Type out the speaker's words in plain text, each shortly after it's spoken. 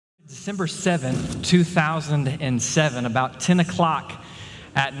December 7th, 2007, about 10 o'clock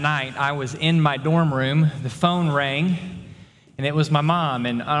at night, I was in my dorm room. The phone rang, and it was my mom.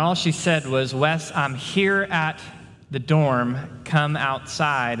 And all she said was, "Wes, I'm here at the dorm. Come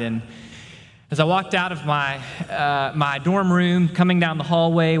outside." And as I walked out of my dorm room, coming down the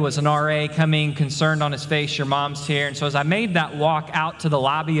hallway was an RA coming, concerned on his face, "Your mom's here." And so as I made that walk out to the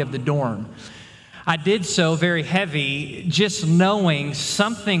lobby of the dorm, I did so very heavy, just knowing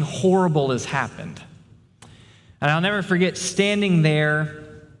something horrible has happened. And I'll never forget standing there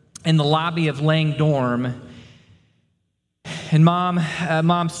in the lobby of Lang Dorm, and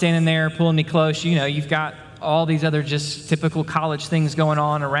mom's standing there pulling me close. You know, you've got all these other just typical college things going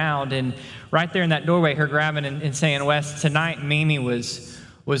on around, and right there in that doorway, her grabbing and saying, "Wes, tonight Mimi was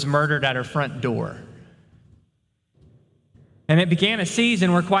murdered at her front door." And it began a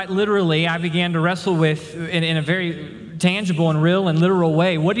season where quite literally I began to wrestle with, in a very tangible and real and literal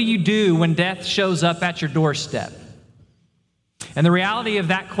way, what do you do when death shows up at your doorstep? And the reality of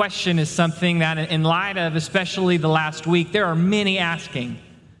that question is something that, in light of especially the last week, there are many asking.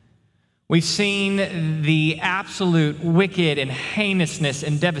 We've seen the absolute wicked and heinousness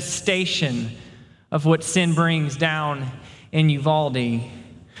and devastation of what sin brings down in Uvalde.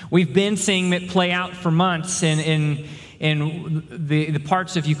 We've been seeing it play out for months in the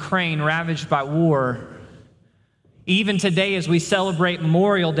parts of Ukraine ravaged by war. Even today, as we celebrate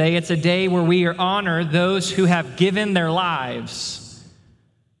Memorial Day, it's a day where we honor those who have given their lives,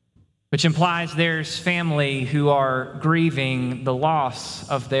 which implies there's family who are grieving the loss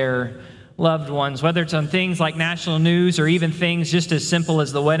of their loved ones, whether it's on things like national news or even things just as simple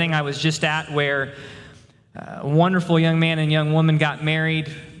as the wedding I was just at, where a wonderful young man and young woman got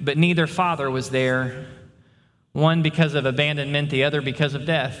married, but neither father was there. One because of abandonment, the other because of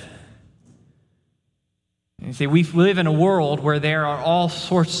death. You see, we live in a world where there are all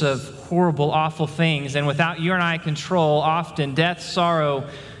sorts of horrible, awful things, and without you and I control, often death, sorrow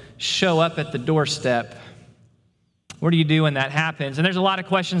show up at the doorstep. What do you do when that happens? And there's a lot of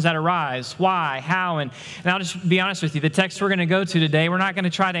questions that arise. Why? How? And I'll just be honest with you. The text we're going to go to today, we're not going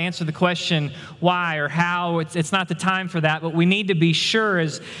to try to answer the question why or how. It's not the time for that. But we need to be sure,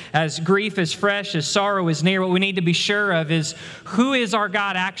 as grief is fresh, as sorrow is near, what we need to be sure of is, who is our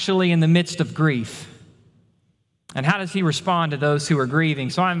God actually in the midst of grief? And how does he respond to those who are grieving?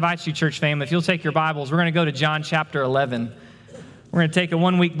 So I invite you, church family, if you'll take your Bibles, we're going to go to John chapter 11. We're going to take a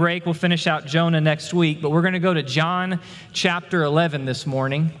one-week break. We'll finish out Jonah next week, but we're going to go to John chapter 11 this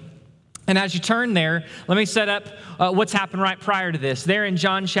morning. And as you turn there, let me set up what's happened right prior to this. There in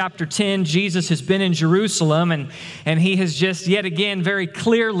John chapter 10, Jesus has been in Jerusalem, and he has just yet again very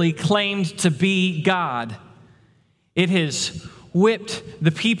clearly claimed to be God. It has whipped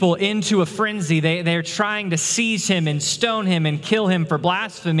the people into a frenzy. They're trying to seize him and stone him and kill him for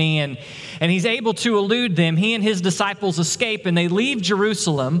blasphemy, and he's able to elude them. He and his disciples escape, and they leave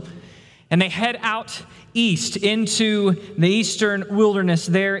Jerusalem, and they head out east into the eastern wilderness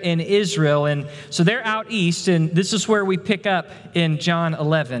there in Israel. And so they're out east, and this is where we pick up in John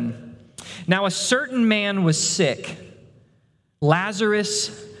 11. Now a certain man was sick,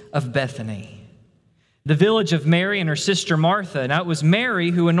 Lazarus of Bethany, the village of Mary and her sister Martha. Now it was Mary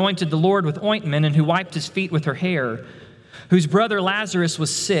who anointed the Lord with ointment and who wiped his feet with her hair, whose brother Lazarus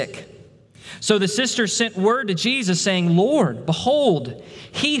was sick. So the sisters sent word to Jesus saying, "Lord, behold,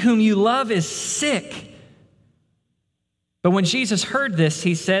 he whom you love is sick." But when Jesus heard this,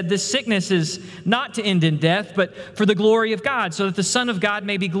 he said, "This sickness is not to end in death, but for the glory of God, so that the Son of God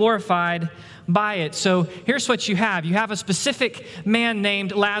may be glorified by it." So here's what you have. You have a specific man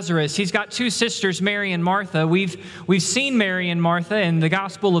named Lazarus. He's got two sisters, Mary and Martha. We've seen Mary and Martha in the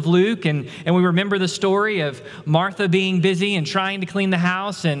Gospel of Luke, and we remember the story of Martha being busy and trying to clean the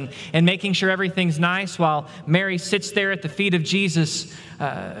house and making sure everything's nice, while Mary sits there at the feet of Jesus,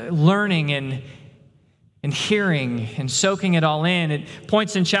 learning and hearing and soaking it all in. It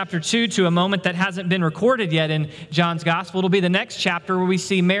points in chapter 2 to a moment that hasn't been recorded yet in John's gospel. It'll be the next chapter where we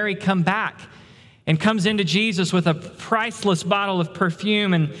see Mary come back and comes into Jesus with a priceless bottle of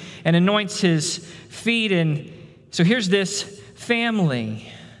perfume and anoints his feet. And so here's this family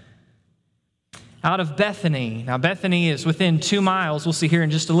out of Bethany. Now Bethany is within 2 miles, we'll see here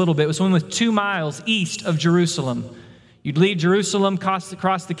in just a little bit, it was within 2 miles east of Jerusalem. You'd leave Jerusalem, cross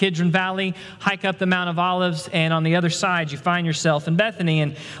the Kidron Valley, hike up the Mount of Olives, and on the other side, you find yourself in Bethany.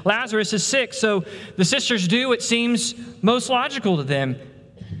 And Lazarus is sick, so the sisters do what seems most logical to them.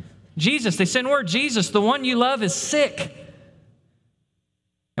 Jesus, they send word, "Jesus, the one you love is sick."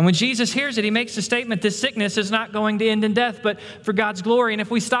 And when Jesus hears it, he makes the statement, this sickness is not going to end in death, but for God's glory. And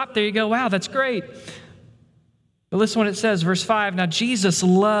if we stop there, you go, wow, that's great. But listen what it says, verse 5. Now Jesus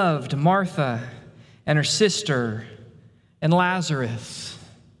loved Martha and her sister and Lazarus.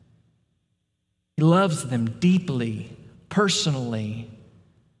 He loves them deeply, personally.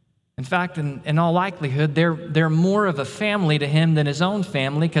 In fact, in all likelihood, they're more of a family to him than his own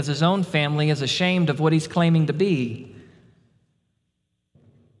family, because his own family is ashamed of what he's claiming to be.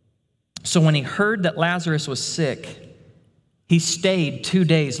 So when he heard that Lazarus was sick, he stayed 2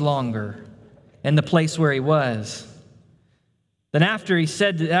 days longer in the place where he was. Then after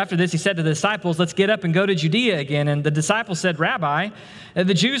this, he said to the disciples, let's get up and go to Judea again. And the disciples said, Rabbi,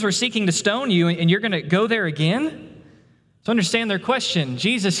 the Jews were seeking to stone you, and you're going to go there again? So understand their question.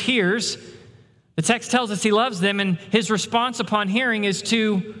 Jesus hears. The text tells us he loves them, and his response upon hearing is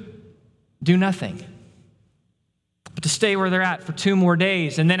to do nothing, but to stay where they're at for 2 more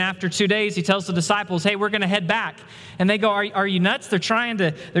days. And then after 2 days, he tells the disciples, hey, we're going to head back. And they go, are you nuts? They're trying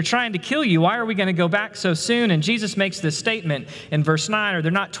to kill you. Why are we going to go back so soon? And Jesus makes this statement in verse 9, are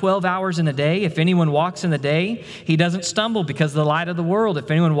there not 12 hours in a day? If anyone walks in the day, he doesn't stumble because of the light of the world.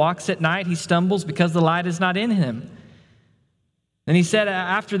 If anyone walks at night, he stumbles because the light is not in him. Then he said,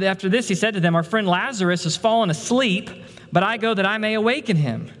 after this, he said to them, our friend Lazarus has fallen asleep, but I go that I may awaken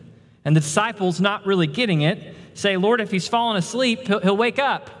him. And the disciples, not really getting it, say, Lord, if he's fallen asleep, he'll wake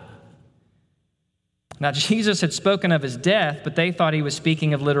up. Now, Jesus had spoken of his death, but they thought he was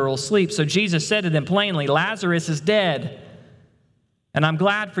speaking of literal sleep. So Jesus said to them plainly, Lazarus is dead. And I'm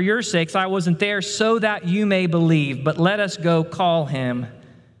glad for your sakes I wasn't there so that you may believe, but let us go call him.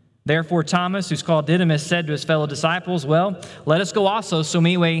 Therefore, Thomas, who's called Didymus, said to his fellow disciples, well, let us go also so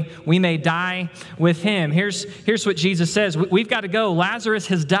we may die with him. Here's what Jesus says. We've got to go. Lazarus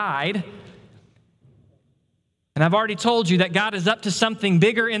has died. And I've already told you that God is up to something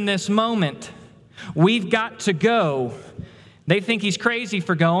bigger in this moment. We've got to go. They think he's crazy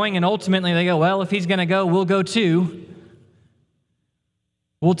for going, and ultimately they go, well, if he's going to go, we'll go too.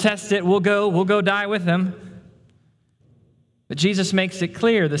 We'll test it. We'll go die with him. But Jesus makes it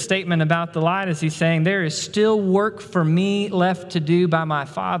clear, the statement about the light is he's saying, there is still work for me left to do by my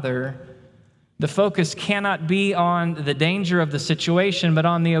Father. The focus cannot be on the danger of the situation, but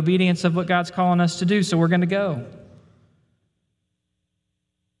on the obedience of what God's calling us to do. So we're going to go.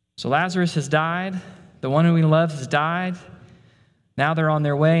 So Lazarus has died. The one who he loves has died. Now they're on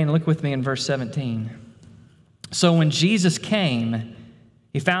their way. And look with me in verse 17. So when Jesus came,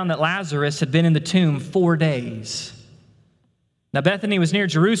 he found that Lazarus had been in the tomb 4 days. Now Bethany was near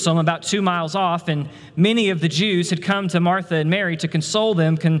Jerusalem, about 2 miles off, and many of the Jews had come to Martha and Mary to console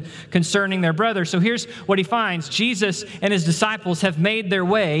them concerning their brother. So here's what he finds. Jesus and his disciples have made their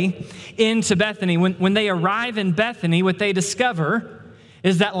way into Bethany. When they arrive in Bethany, what they discover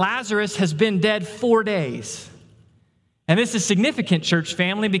is that Lazarus has been dead 4 days. And this is significant, church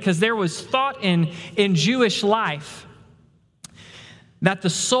family, because there was thought in Jewish life that the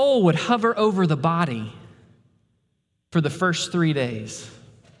soul would hover over the body for the first 3 days.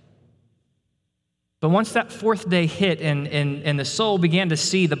 But once that 4th day hit and the soul began to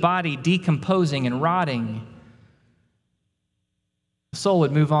see the body decomposing and rotting, the soul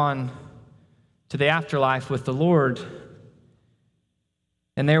would move on to the afterlife with the Lord.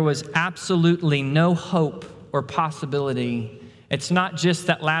 And there was absolutely no hope or possibility. It's not just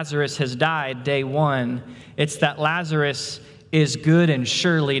that Lazarus has died day 1. It's that Lazarus is good and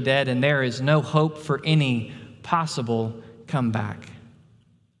surely dead, and there is no hope for any possible comeback.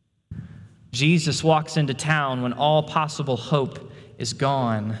 Jesus walks into town when all possible hope is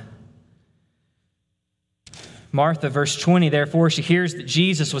gone. Martha, verse 20, therefore, she hears that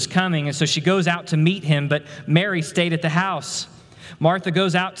Jesus was coming, and so she goes out to meet him, but Mary stayed at the house. Martha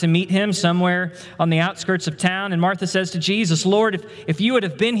goes out to meet him somewhere on the outskirts of town, and Martha says to Jesus, Lord, if you would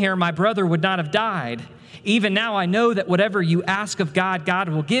have been here, my brother would not have died. Even now I know that whatever you ask of God, God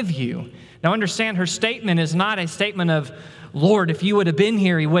will give you. Now understand, her statement is not a statement of, Lord, if you would have been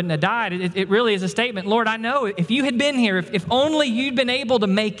here, he wouldn't have died. It really is a statement, Lord, I know if you had been here, if only you'd been able to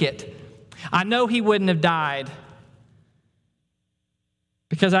make it, I know he wouldn't have died.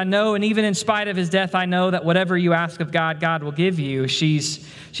 Because I know, and even in spite of his death, I know that whatever you ask of God, God will give you. She's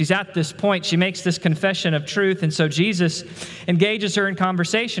at this point. She makes this confession of truth. And so Jesus engages her in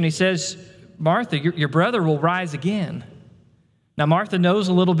conversation. He says, Martha, your brother will rise again. Now, Martha knows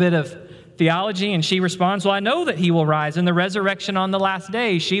a little bit of theology, and she responds, well, I know that he will rise in the resurrection on the last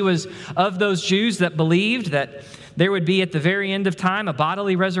day. She was of those Jews that believed that there would be at the very end of time a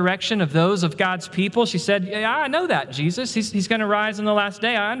bodily resurrection of those of God's people. She said, yeah, I know that, Jesus. He's going to rise in the last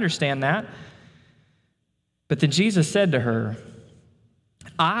day. I understand that. But then Jesus said to her,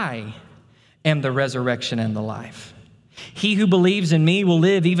 I am the resurrection and the life. He who believes in me will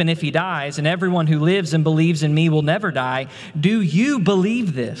live even if he dies, and everyone who lives and believes in me will never die. Do you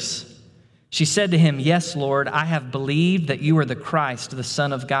believe this?" She said to him, "Yes, Lord, I have believed that you are the Christ, the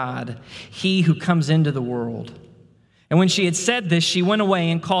Son of God, he who comes into the world." And when she had said this, she went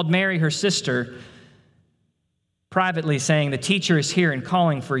away and called Mary, her sister, privately saying, "The teacher is here and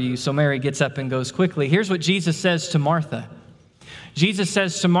calling for you." So Mary gets up and goes quickly. Here's what Jesus says to Martha. Jesus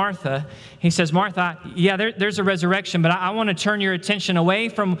says to Martha, he says, "Martha, yeah, there's a resurrection, but I want to turn your attention away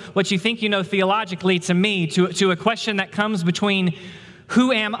from what you think you know theologically to me, to a question that comes between,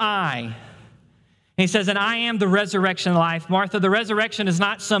 who am I?" And he says, "And I am the resurrection and life." Martha, the resurrection is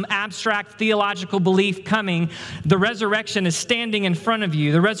not some abstract theological belief coming. The resurrection is standing in front of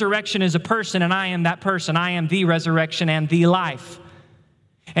you. The resurrection is a person, and I am that person. I am the resurrection and the life.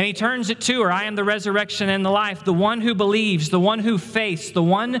 And he turns it to her. I am the resurrection and the life, the one who believes, the one who faces, the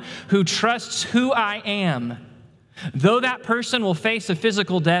one who trusts who I am. Though that person will face a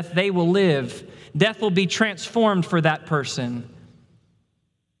physical death, they will live. Death will be transformed for that person.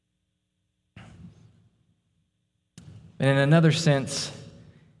 And in another sense,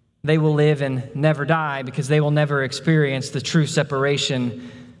 they will live and never die because they will never experience the true separation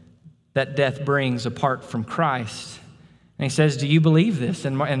that death brings apart from Christ. And he says, "Do you believe this?"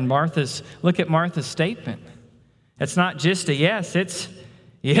 And look at Martha's statement. It's not just a yes, it's,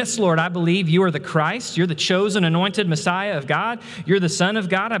 "Yes, Lord, I believe you are the Christ. You're the chosen, anointed Messiah of God. You're the Son of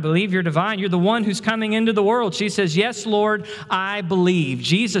God. I believe you're divine. You're the one who's coming into the world." She says, "Yes, Lord, I believe."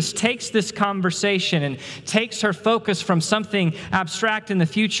 Jesus takes this conversation and takes her focus from something abstract in the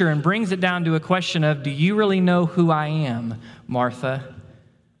future and brings it down to a question of, do you really know who I am, Martha?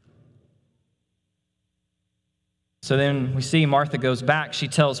 So then we see Martha goes back. She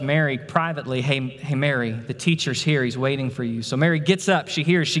tells Mary privately, hey, Mary, the teacher's here. He's waiting for you." So Mary gets up. She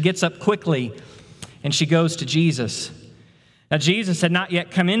hears. She gets up quickly, and she goes to Jesus. Now, Jesus had not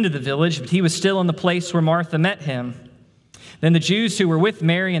yet come into the village, but he was still in the place where Martha met him. Then the Jews who were with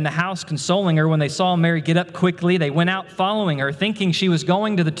Mary in the house consoling her, when they saw Mary get up quickly, they went out following her, thinking she was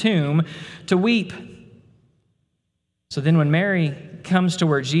going to the tomb to weep. So then when Mary comes to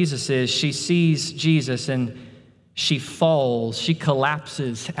where Jesus is, she sees Jesus, and she falls, she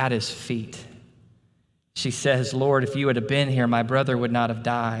collapses at his feet. She says, "Lord, if you had been here, my brother would not have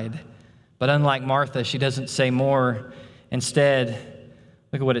died." But unlike Martha, she doesn't say more. Instead,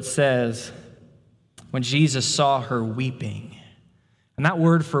 look at what it says. When Jesus saw her weeping. And that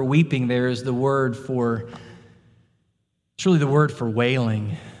word for weeping there is the word for, it's really the word for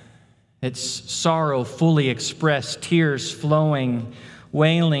wailing. It's sorrow fully expressed, tears flowing,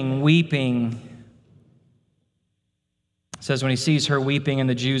 wailing, weeping. It says when he sees her weeping and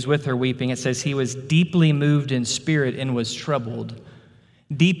the Jews with her weeping, it says he was deeply moved in spirit and was troubled.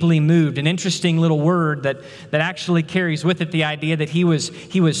 Deeply moved, an interesting little word that actually carries with it the idea that he was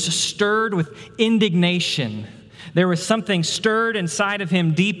stirred with indignation. There was something stirred inside of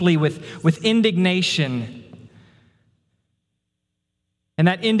him deeply with indignation. And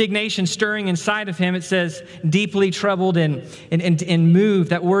that indignation stirring inside of him, it says deeply troubled and moved.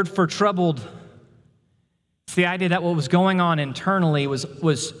 That word for troubled, it's the idea that what was going on internally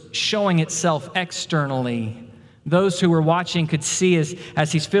was showing itself externally. Those who were watching could see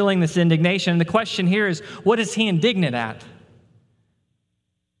as he's feeling this indignation. And the question here is, what is he indignant at?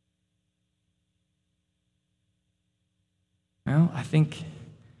 Well, I think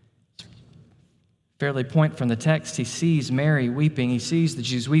it's fairly point from the text. He sees Mary weeping. He sees the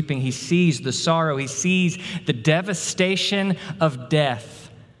Jews weeping. He sees the sorrow. He sees the devastation of death.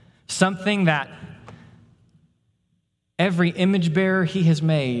 Something that every image bearer he has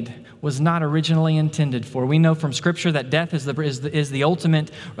made was not originally intended for. We know from Scripture that death is the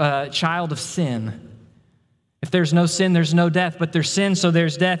ultimate child of sin. If there's no sin, there's no death, but there's sin, so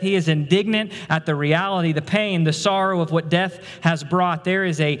there's death. He is indignant at the reality, the pain, the sorrow of what death has brought. There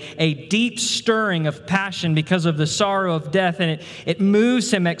is a deep stirring of passion because of the sorrow of death, and it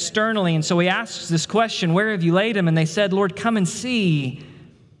moves him externally. And so he asks this question, "Where have you laid him?" And they said, "Lord, come and see."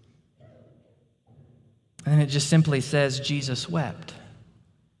 And it just simply says, Jesus wept.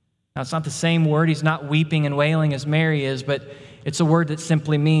 Now, it's not the same word. He's not weeping and wailing as Mary is, but it's a word that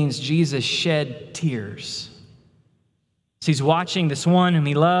simply means Jesus shed tears. So he's watching this one whom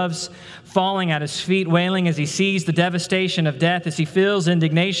he loves, falling at his feet, wailing as he sees the devastation of death, as he feels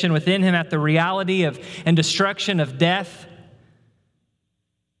indignation within him at the reality of and destruction of death.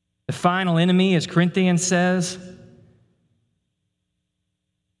 The final enemy, as Corinthians says.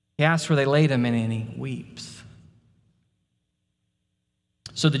 He asks where they laid him, and he weeps.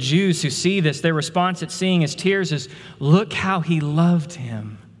 So the Jews who see this, their response at seeing his tears is, "Look how he loved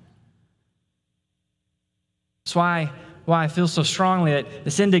him." That's why why I feel so strongly that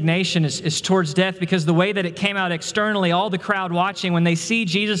this indignation is towards death, because the way that it came out externally, all the crowd watching, when they see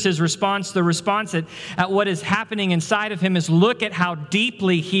Jesus' response, the response at what is happening inside of him is, look at how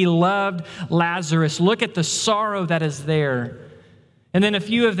deeply he loved Lazarus. Look at the sorrow that is there. And then a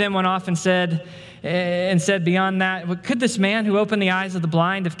few of them went off and said beyond that, could this man who opened the eyes of the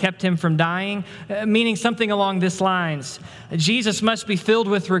blind have kept him from dying? Meaning something along this lines. Jesus must be filled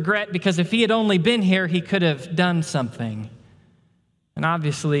with regret, because if he had only been here, he could have done something. And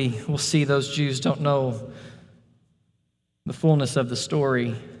obviously, we'll see those Jews don't know the fullness of the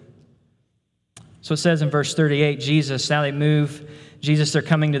story. So it says in verse 38, they're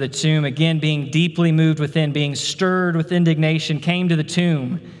coming to the tomb, again being deeply moved within, being stirred with indignation, came to the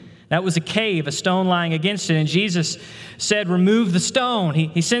tomb. That was a cave, a stone lying against it. And Jesus said, remove the stone.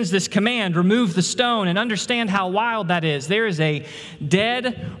 He sends this command, remove the stone. And understand how wild that is. There is a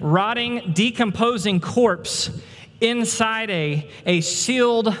dead, rotting, decomposing corpse inside a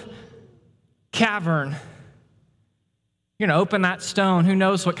sealed cavern. You're going to open that stone. Who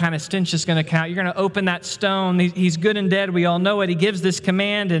knows what kind of stench is going to come out? You're going to open that stone. He's good and dead. We all know it. He gives this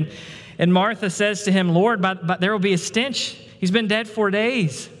command. And Martha says to him, Lord, but there will be a stench. He's been dead 4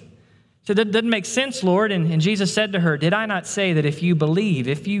 days. So that doesn't make sense, Lord. And Jesus said to her, did I not say that if you believe,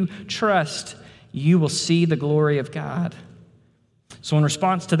 if you trust, you will see the glory of God? So in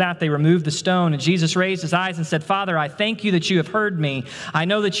response to that, they removed the stone. And Jesus raised his eyes and said, Father, I thank you that you have heard me. I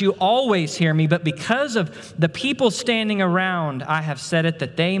know that you always hear me, but because of the people standing around, I have said it,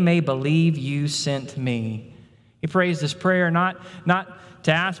 that they may believe you sent me. He prays this prayer not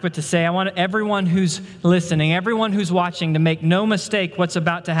to ask, but to say, I want everyone who's listening, everyone who's watching, to make no mistake what's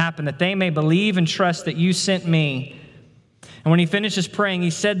about to happen, that they may believe and trust that you sent me. And when he finishes praying, he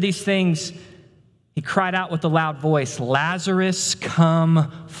said these things. He cried out with a loud voice, Lazarus,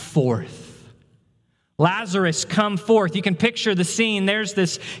 come forth. Lazarus, come forth. You can picture the scene. There's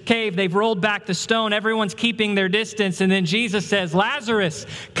this cave. They've rolled back the stone. Everyone's keeping their distance. And then Jesus says, Lazarus,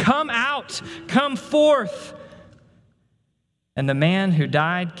 come out, come forth. And the man who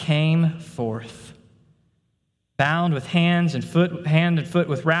died came forth, bound with hand and foot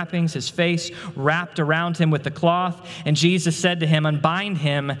with wrappings, his face wrapped around him with the cloth. And Jesus said to him, unbind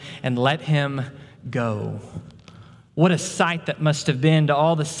him and let him go. What a sight that must have been to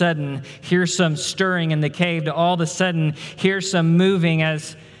all of a sudden hear some stirring in the cave, to all of a sudden hear some moving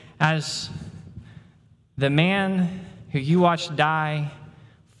as the man who you watched die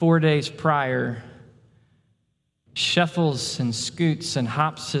 4 days prior shuffles and scoots and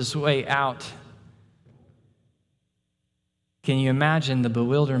hops his way out. Can you imagine the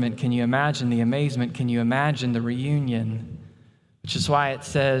bewilderment? Can you imagine the amazement? Can you imagine the reunion? Which is why it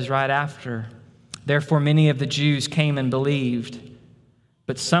says right after, therefore many of the Jews came and believed,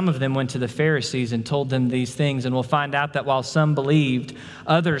 but some of them went to the Pharisees and told them these things. And we'll find out that while some believed,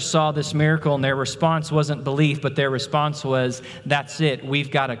 others saw this miracle, and their response wasn't belief, but their response was, that's it,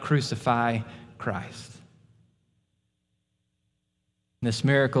 we've got to crucify Christ. This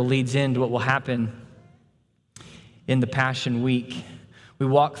miracle leads into what will happen in the Passion Week. We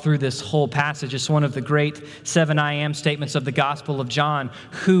walk through this whole passage. It's one of the great 7 I am statements of the Gospel of John.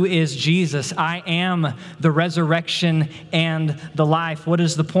 Who is Jesus? I am the resurrection and the life. What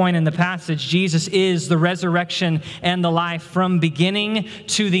is the point in the passage? Jesus is the resurrection and the life from beginning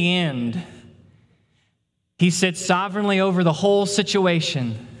to the end. He sits sovereignly over the whole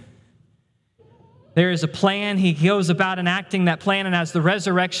situation. There is a plan. He goes about enacting that plan, and as the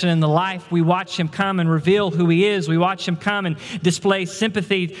resurrection and the life, we watch him come and reveal who he is. We watch him come and display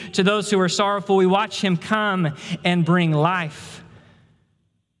sympathy to those who are sorrowful. We watch him come and bring life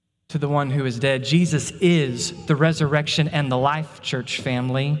to the one who is dead. Jesus is the resurrection and the life, church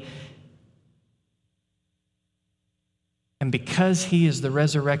family. And because he is the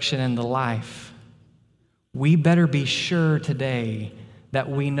resurrection and the life, we better be sure today that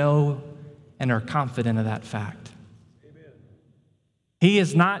we know and are confident of that fact. Amen. He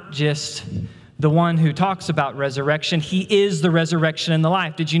is not just the one who talks about resurrection. He is the resurrection and the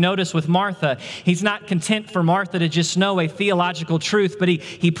life. Did you notice with Martha? He's not content for Martha to just know a theological truth, but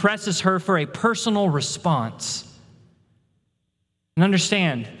he presses her for a personal response. And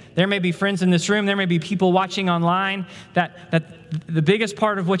understand, there may be friends in this room, there may be people watching online, that the biggest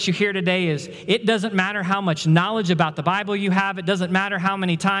part of what you hear today is it doesn't matter how much knowledge about the Bible you have. It doesn't matter how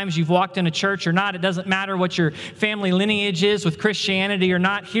many times you've walked in a church or not. It doesn't matter what your family lineage is with Christianity or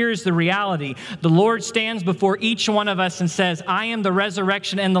not. Here's the reality. The Lord stands before each one of us and says, I am the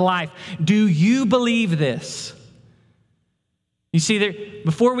resurrection and the life. Do you believe this? You see,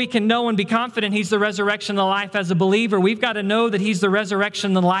 before we can know and be confident he's the resurrection and the life as a believer, we've got to know that he's the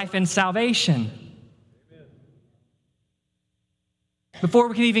resurrection and the life in salvation. Before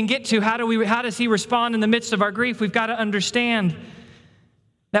we can even get to how does he respond in the midst of our grief, we've got to understand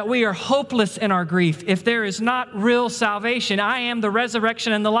that we are hopeless in our grief if there is not real salvation. I am the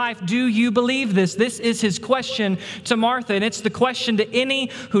resurrection and the life. Do you believe this? This is his question to Martha, and it's the question to any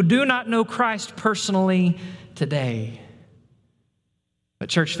who do not know Christ personally today. But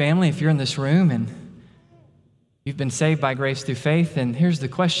church family, if you're in this room and you've been saved by grace through faith, and here's the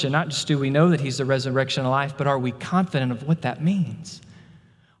question, not just do we know that he's the resurrection and life, but are we confident of what that means?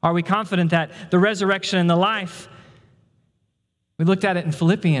 Are we confident that the resurrection and the life, we looked at it in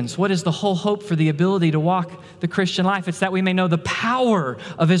Philippians. What is the whole hope for the ability to walk the Christian life? It's that we may know the power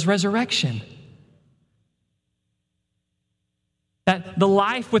of his resurrection. That the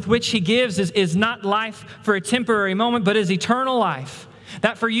life with which he gives is not life for a temporary moment, but is eternal life.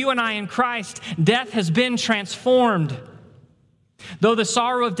 That for you and I in Christ, death has been transformed. Though the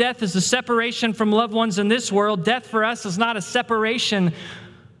sorrow of death is the separation from loved ones in this world, death for us is not a separation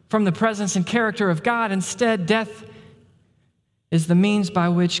from the presence and character of God. Instead, death is the means by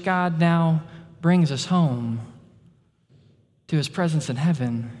which God now brings us home to his presence in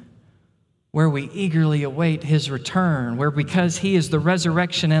heaven, where we eagerly await his return, where because he is the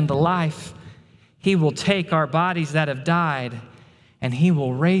resurrection and the life, he will take our bodies that have died and he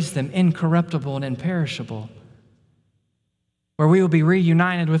will raise them incorruptible and imperishable, where we will be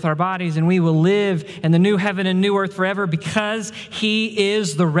reunited with our bodies and we will live in the new heaven and new earth forever because he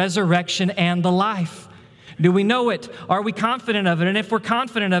is the resurrection and the life. Do we know it? Are we confident of it? And if we're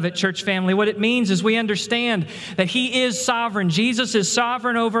confident of it, church family, what it means is we understand that he is sovereign. Jesus is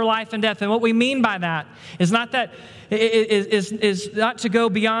sovereign over life and death. And what we mean by that is not that is not to go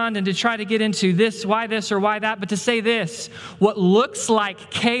beyond and to try to get into this or why that, but to say this: what looks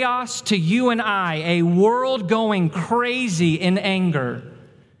like chaos to you and I, a world going crazy in anger,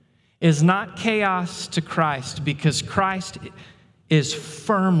 is not chaos to Christ, because Christ is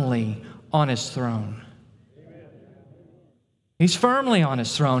firmly on his throne. He's firmly on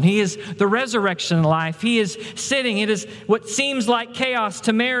his throne. He is the resurrection and life. He is sitting. It is what seems like chaos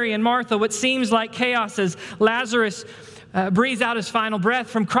to Mary and Martha, what seems like chaos as Lazarus breathes out his final breath.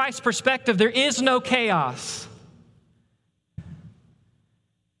 From Christ's perspective, there is no chaos.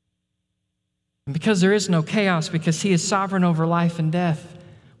 And because there is no chaos, because he is sovereign over life and death,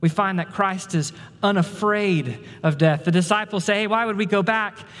 we find that Christ is unafraid of death. The disciples say, hey, why would we go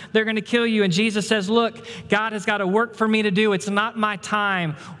back? They're going to kill you. And Jesus says, look, God has got a work for me to do. It's not my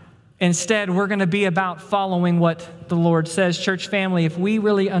time. Instead, we're going to be about following what the Lord says. Church family, if we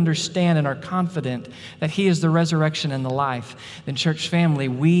really understand and are confident that he is the resurrection and the life, then church family,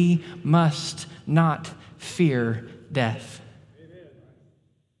 we must not fear death.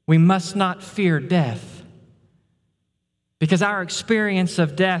 We must not fear death. Because our experience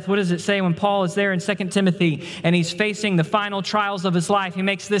of death, what does it say when Paul is there in 2 Timothy and he's facing the final trials of his life? He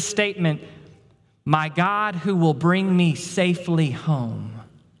makes this statement: my God who will bring me safely home.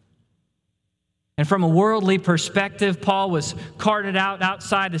 And from a worldly perspective, Paul was carted out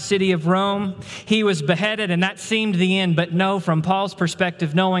outside the city of Rome. He was beheaded, and that seemed the end. But no, from Paul's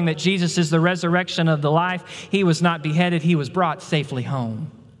perspective, knowing that Jesus is the resurrection of the life, he was not beheaded, he was brought safely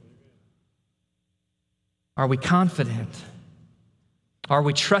home. Are we confident? Are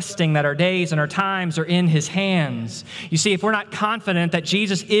we trusting that our days and our times are in his hands? You see, if we're not confident that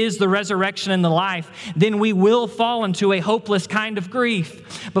Jesus is the resurrection and the life, then we will fall into a hopeless kind of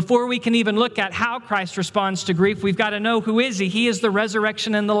grief. Before we can even look at how Christ responds to grief, we've got to know, who is he? He is the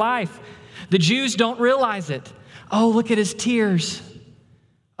resurrection and the life. The Jews don't realize it. Oh, look at his tears.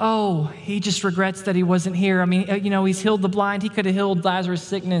 Oh, he just regrets that he wasn't here. I mean, he's healed the blind. He could have healed Lazarus'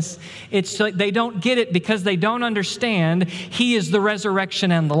 sickness. It's like they don't get it because they don't understand he is the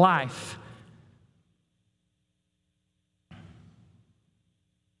resurrection and the life.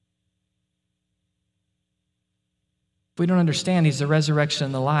 If we don't understand he's the resurrection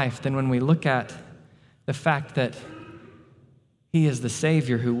and the life, then when we look at the fact that he is the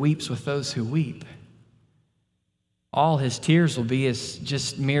Savior who weeps with those who weep, all his tears will be is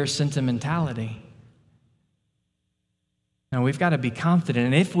just mere sentimentality. Now, we've got to be confident.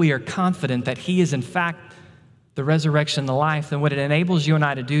 And if we are confident that he is in fact the resurrection and the life, then what it enables you and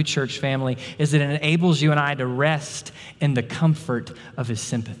I to do, church family, is it enables you and I to rest in the comfort of his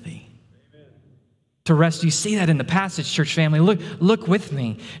sympathy. To rest. You see that in the passage, church family. Look with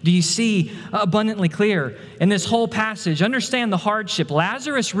me. Do you see abundantly clear in this whole passage? Understand the hardship.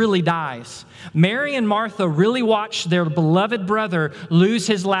 Lazarus really dies. Mary and Martha really watch their beloved brother lose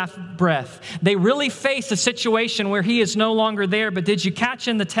his last breath. They really face a situation where he is no longer there. But did you catch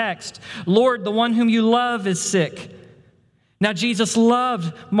in the text, Lord, the one whom you love is sick? Now, Jesus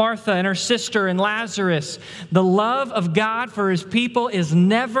loved Martha and her sister and Lazarus. The love of God for his people is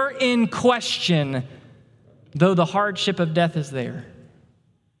never in question, though the hardship of death is there.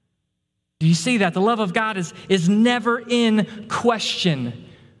 Do you see that? The love of God is never in question.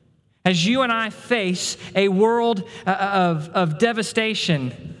 As you and I face a world of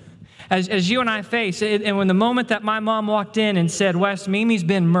devastation, as you and I face, and when the moment that my mom walked in and said, Wes, Mimi's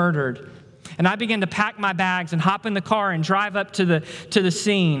been murdered, and I began to pack my bags and hop in the car and drive up to the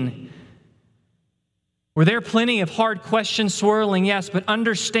scene, were there plenty of hard questions swirling? Yes, but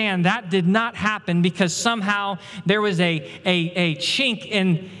understand that did not happen because somehow there was a chink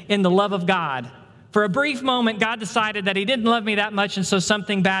in the love of God. For a brief moment, God decided that he didn't love me that much, and so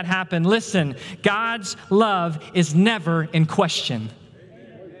something bad happened. Listen, God's love is never in question.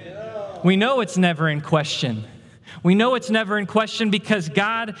 We know it's never in question. We know it's never in question because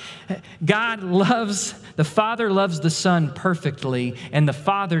God loves, the Father loves the Son perfectly, and the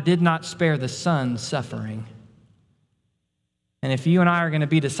Father did not spare the Son's suffering. And if you and I are going to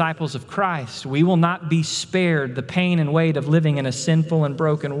be disciples of Christ, we will not be spared the pain and weight of living in a sinful and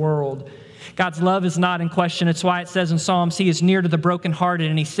broken world. God's love is not in question. It's why it says in Psalms, he is near to the brokenhearted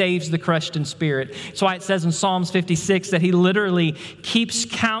and he saves the crushed in spirit. It's why it says in Psalms 56 that he literally keeps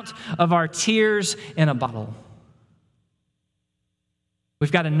count of our tears in a bottle.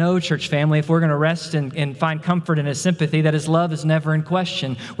 We've got to know, church family, if we're going to rest and find comfort in his sympathy, that his love is never in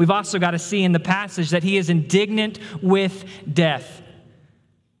question. We've also got to see in the passage that he is indignant with death.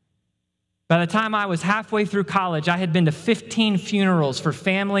 By the time I was halfway through college, I had been to 15 funerals for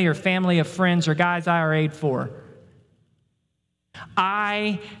family or family of friends or guys I RA'd for.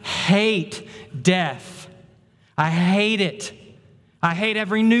 I hate death. I hate it. I hate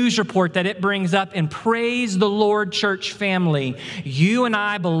every news report that it brings up, and praise the Lord, church family. You and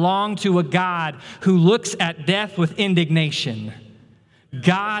I belong to a God who looks at death with indignation.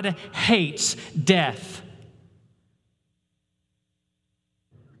 God hates death.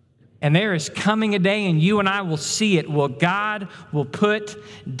 And there is coming a day, and you and I will see it, where God will put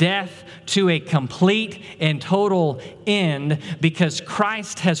death to a complete and total end because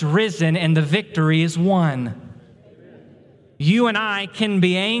Christ has risen and the victory is won. You and I can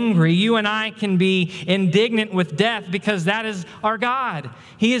be angry. You and I can be indignant with death because that is our God.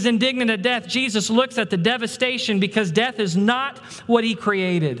 He is indignant at death. Jesus looks at the devastation because death is not what he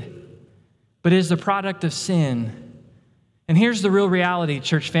created, but is the product of sin. And here's the real reality,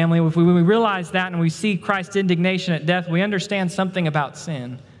 church family. When we realize that and we see Christ's indignation at death, we understand something about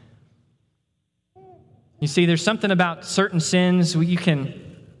sin. You see, there's something about certain sins you can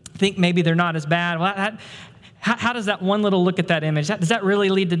think maybe they're not as bad. Well, how does that one little look at that image, does that really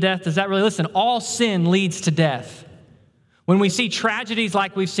lead to death? Does that really, listen, all sin leads to death. When we see tragedies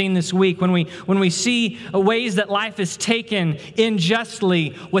like we've seen this week, when we see ways that life is taken unjustly,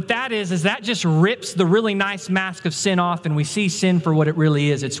 what that is that just rips the really nice mask of sin off, and we see sin for what it really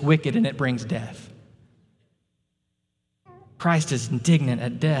is. It's wicked and it brings death. Christ is indignant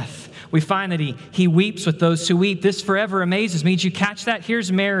at death. We find that he weeps with those who weep. This forever amazes me. Did you catch that?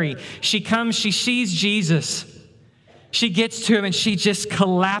 Here's Mary. She comes, she sees Jesus. She gets to him and she just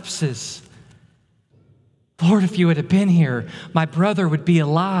collapses. Lord, if you had been here, my brother would be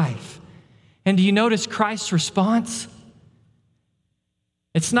alive. And do you notice Christ's response?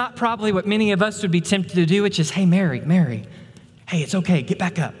 It's not probably what many of us would be tempted to do, which is, hey, Mary, hey, it's okay, get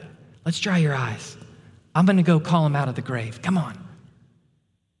back up. Let's dry your eyes. I'm going to go call him out of the grave. Come on.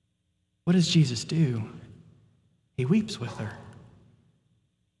 What does Jesus do? He weeps with her.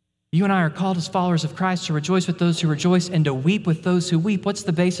 You and I are called as followers of Christ to rejoice with those who rejoice and to weep with those who weep. What's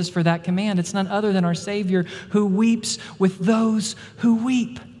the basis for that command? It's none other than our Savior who weeps with those who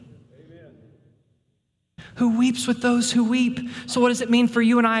weep. Amen. Who weeps with those who weep. So what does it mean for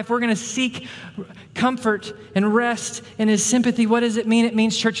you and I if we're going to seek comfort and rest in his sympathy? What does it mean? It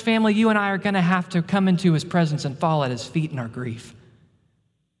means, church family, you and I are going to have to come into his presence and fall at his feet in our grief.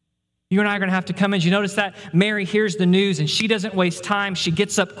 You and I are going to have to come in. Did you notice that? Mary hears the news and she doesn't waste time. She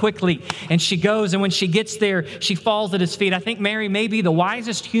gets up quickly and she goes, and when she gets there, she falls at his feet. I think Mary may be the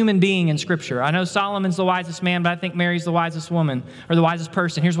wisest human being in Scripture. I know Solomon's the wisest man, but I think Mary's the wisest woman or the wisest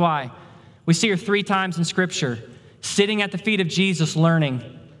person. Here's why. We see her 3 times in Scripture, sitting at the feet of Jesus learning,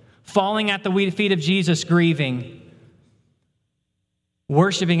 falling at the feet of Jesus grieving,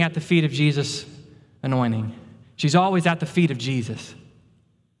 worshiping at the feet of Jesus anointing. She's always at the feet of Jesus.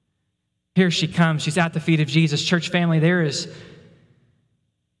 Here she comes. She's at the feet of Jesus. Church family, there is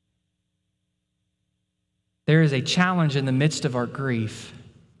a challenge in the midst of our grief.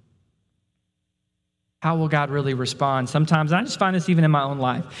 How will God really respond? Sometimes, and I just find this even in my own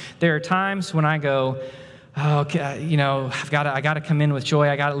life, there are times when I go, oh, okay, I got to come in with joy.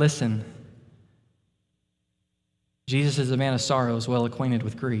 I got to listen. Jesus is a man of sorrows, well acquainted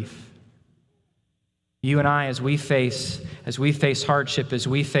with grief. You and I, as we face hardship, as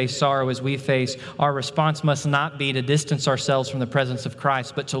we face sorrow, our response must not be to distance ourselves from the presence of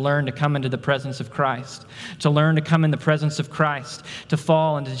Christ, but to learn to come into the presence of Christ, to learn to come in the presence of Christ, to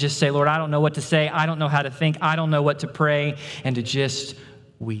fall and to just say, Lord, I don't know what to say. I don't know how to think. I don't know what to pray, and to just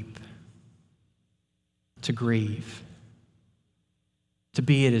weep, to grieve, to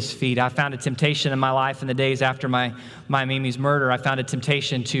be at his feet. I found a temptation in my life in the days after my Mimi's murder. I found a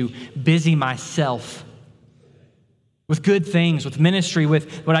temptation to busy myself with good things, with ministry,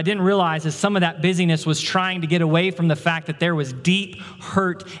 with what I didn't realize is some of that busyness was trying to get away from the fact that there was deep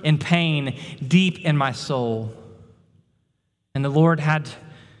hurt and pain deep in my soul. And the Lord had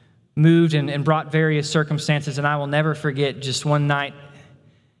moved and brought various circumstances, and I will never forget just one night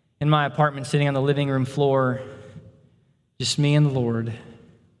in my apartment sitting on the living room floor, just me and the Lord.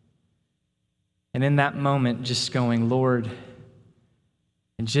 And in that moment, just going, Lord,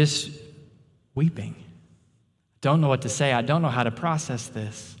 and just weeping. Don't know what to say. I don't know how to process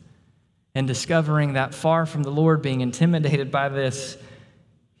this. And discovering that far from the Lord, being intimidated by this,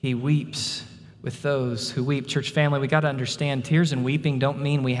 he weeps with those who weep. Church family, we got to understand tears and weeping don't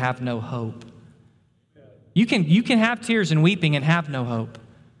mean we have no hope. You can have tears and weeping and have no hope.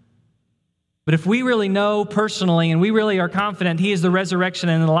 But if we really know personally and we really are confident he is the resurrection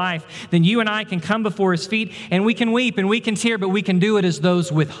and the life, then you and I can come before his feet and we can weep and we can tear, but we can do it as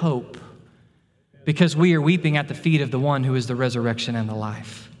those with hope. Because we are weeping at the feet of the one who is the resurrection and the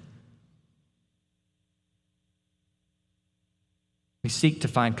life. We seek to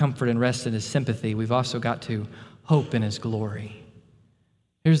find comfort and rest in his sympathy. We've also got to hope in his glory.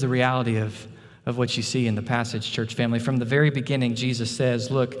 Here's the reality of what you see in the passage, church family. From the very beginning, Jesus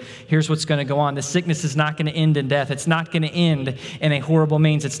says, look, here's what's going to go on. This sickness is not going to end in death. It's not going to end in a horrible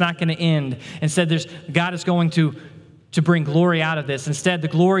means. It's not going to end. Instead, God is going to bring glory out of this. Instead, the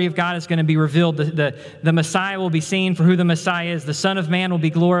glory of God is going to be revealed. The Messiah will be seen for who the Messiah is. The Son of Man will be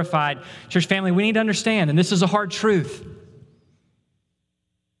glorified. Church family, we need to understand, and this is a hard truth,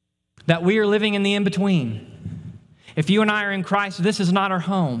 that we are living in the in-between. If you and I are in Christ, this is not our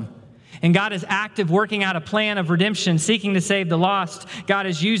home. And God is active, working out a plan of redemption, seeking to save the lost. God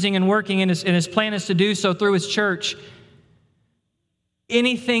is using and working, and his plan is to do so through his church.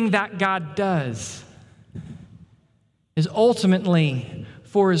 Anything that God does is ultimately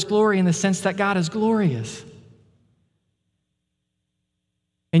for his glory in the sense that God is glorious.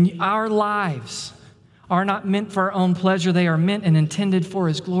 And our lives are not meant for our own pleasure. They are meant and intended for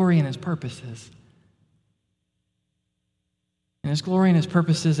his glory and his purposes. And his glory and his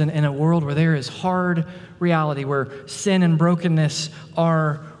purposes in a world where there is hard reality, where sin and brokenness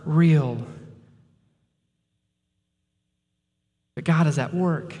are real. But God is at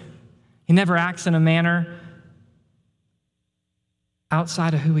work. He never acts in a manner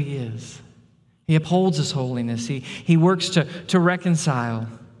outside of who he is. He upholds his holiness. He works to reconcile.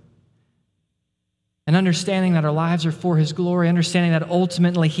 And understanding that our lives are for his glory, understanding that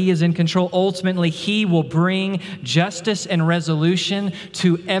ultimately he is in control, ultimately he will bring justice and resolution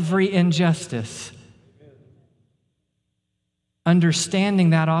to every injustice.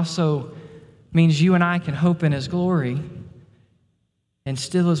 Understanding that also means you and I can hope in his glory and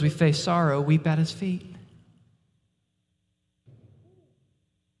still, as we face sorrow, weep at his feet.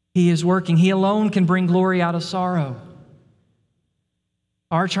 He is working. He alone can bring glory out of sorrow.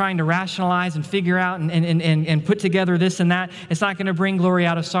 Our trying to rationalize and figure out and put together this and that, it's not going to bring glory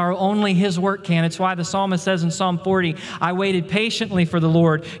out of sorrow. Only his work can. It's why the psalmist says in Psalm 40, I waited patiently for the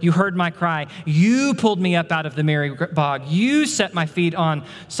Lord. You heard my cry. You pulled me up out of the merry bog. You set my feet on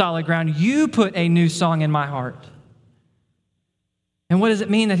solid ground. You put a new song in my heart. And what does it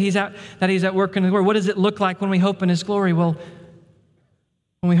mean that he's at work in the glory? What does it look like when we hope in his glory? Well,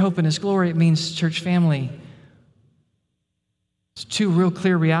 when we hope in his glory, it means, church family, it's two real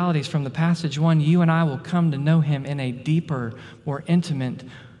clear realities from the passage. One, you and I will come to know him in a deeper, more intimate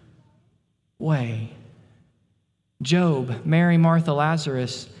way. Job, Mary, Martha,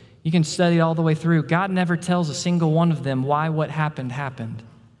 Lazarus, you can study it all the way through. God never tells a single one of them why what happened.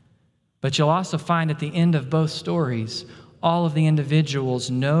 But you'll also find at the end of both stories, all of the individuals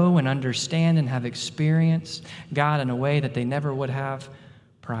know and understand and have experienced God in a way that they never would have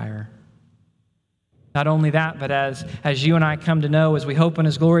prior. Not only that, but as you and I come to know, as we hope in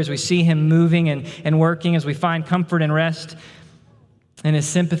his glory, as we see him moving and working, as we find comfort and rest in his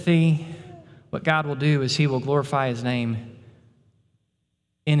sympathy, what God will do is he will glorify his name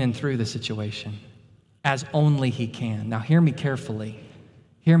in and through the situation as only he can. Now hear me carefully.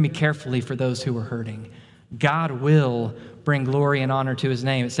 Hear me carefully for those who are hurting. God will bring glory and honor to his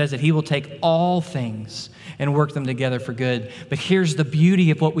name. It says that he will take all things and work them together for good. But here's the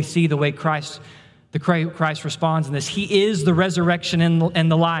beauty of what we see, the way Christ responds in this. He is the resurrection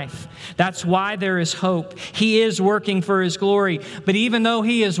and the life. That's why there is hope. He is working for his glory. But even though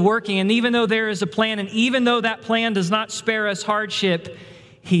he is working, and even though there is a plan, and even though that plan does not spare us hardship,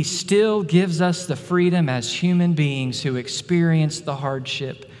 he still gives us the freedom as human beings who experience the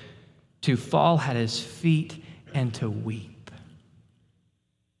hardship to fall at his feet and to weep.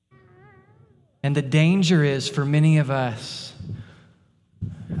 And the danger is for many of us,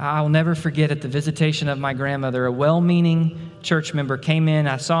 I'll never forget at the visitation of my grandmother, a well-meaning church member came in.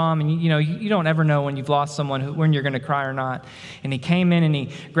 I saw him, and you don't ever know when you've lost someone, when you're going to cry or not. And he came in and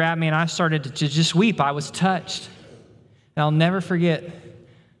he grabbed me, and I started to just weep. I was touched. And I'll never forget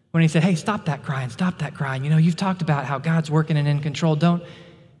when he said, "Hey, stop that crying, stop that crying. You've talked about how God's working and in control. Don't."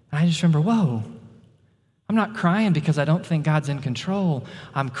 And I just remember, whoa, I'm not crying because I don't think God's in control.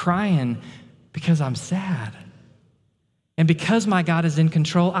 I'm crying because I'm sad. And because my God is in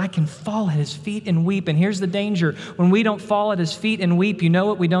control, I can fall at his feet and weep. And here's the danger. When we don't fall at his feet and weep, you know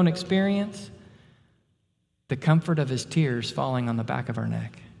what we don't experience? The comfort of his tears falling on the back of our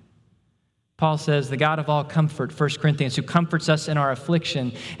neck. Paul says, the God of all comfort, 1 Corinthians, who comforts us in our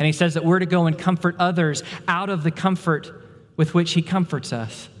affliction. And he says that we're to go and comfort others out of the comfort with which he comforts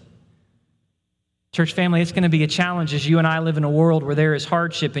us. Church family, it's going to be a challenge as you and I live in a world where there is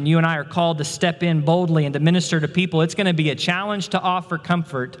hardship and you and I are called to step in boldly and to minister to people. It's going to be a challenge to offer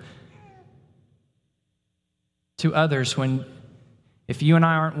comfort to others if you and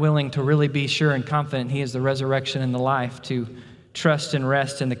I aren't willing to really be sure and confident he is the resurrection and the life, to trust and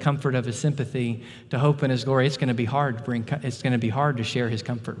rest in the comfort of his sympathy, to hope in his glory. It's going to be hard to share his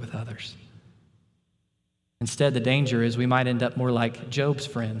comfort with others. Instead, the danger is we might end up more like Job's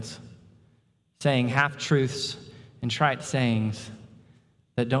friends, saying half-truths and trite sayings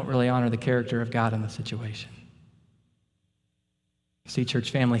that don't really honor the character of God in the situation. See, church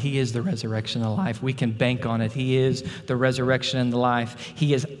family, he is the resurrection and the life. We can bank on it. He is the resurrection and the life.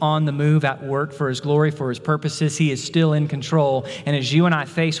 He is on the move, at work for his glory, for his purposes. He is still in control. And as you and I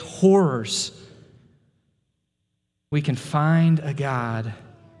face horrors, we can find a God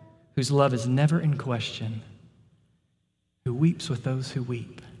whose love is never in question, who weeps with those who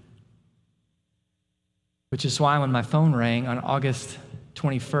weep. Which is why when my phone rang on August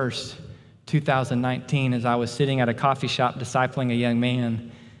 21st, 2019, as I was sitting at a coffee shop discipling a young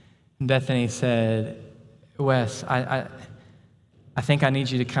man, Bethany said, "Wes, I think I need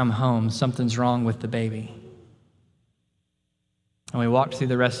you to come home. Something's wrong with the baby." And we walked through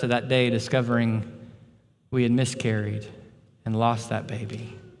the rest of that day discovering we had miscarried and lost that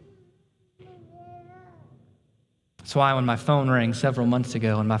baby. That's why when my phone rang several months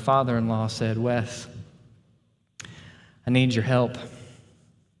ago and my father-in-law said, "Wes, I need your help."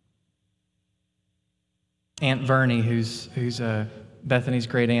 Aunt Vernie, who's Bethany's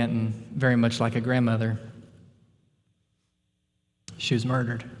great aunt and very much like a grandmother, she was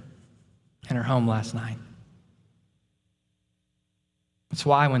murdered in her home last night. That's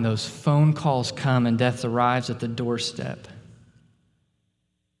why when those phone calls come and death arrives at the doorstep,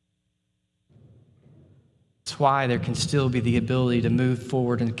 it's why there can still be the ability to move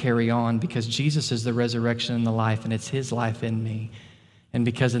forward and carry on, because Jesus is the resurrection and the life, and it's his life in me. And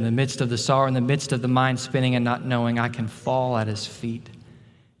because in the midst of the sorrow, in the midst of the mind spinning and not knowing, I can fall at his feet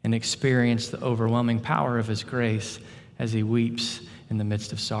and experience the overwhelming power of his grace as he weeps in the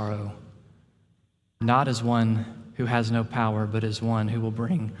midst of sorrow. Not as one who has no power, but as one who will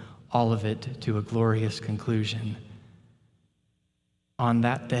bring all of it to a glorious conclusion on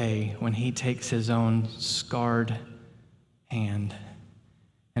that day when he takes his own scarred hand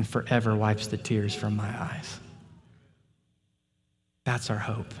and forever wipes the tears from my eyes. That's our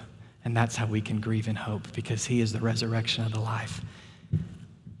hope, and that's how we can grieve in hope, because he is the resurrection of the life.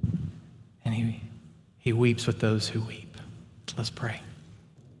 And he weeps with those who weep. Let's pray.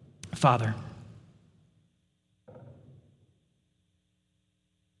 Father,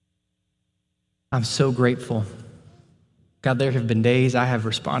 I'm so grateful. God, there have been days I have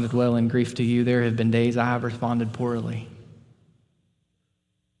responded well in grief to you. There have been days I have responded poorly.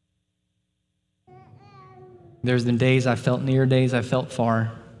 There's been days I felt near, days I felt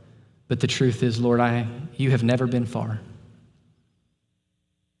far. But the truth is, Lord, you have never been far.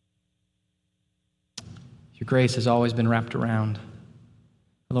 Your grace has always been wrapped around.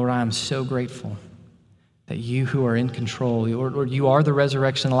 Lord, I am so grateful that you who are in control, Lord, you are the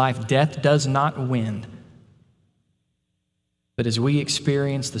resurrection and life. Death does not win. But as we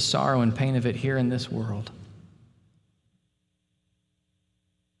experience the sorrow and pain of it here in this world,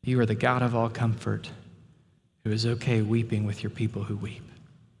 you are the God of all comfort who is okay weeping with your people who weep.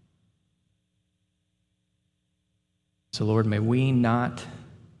 So, Lord, may we not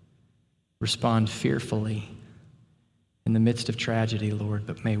respond fearfully in the midst of tragedy, Lord,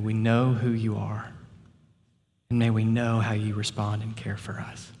 but may we know who you are, and may we know how you respond and care for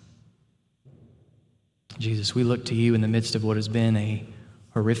us. Jesus, we look to you in the midst of what has been a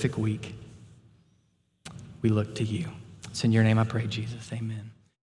horrific week. We look to you. It's in your name I pray, Jesus. Amen.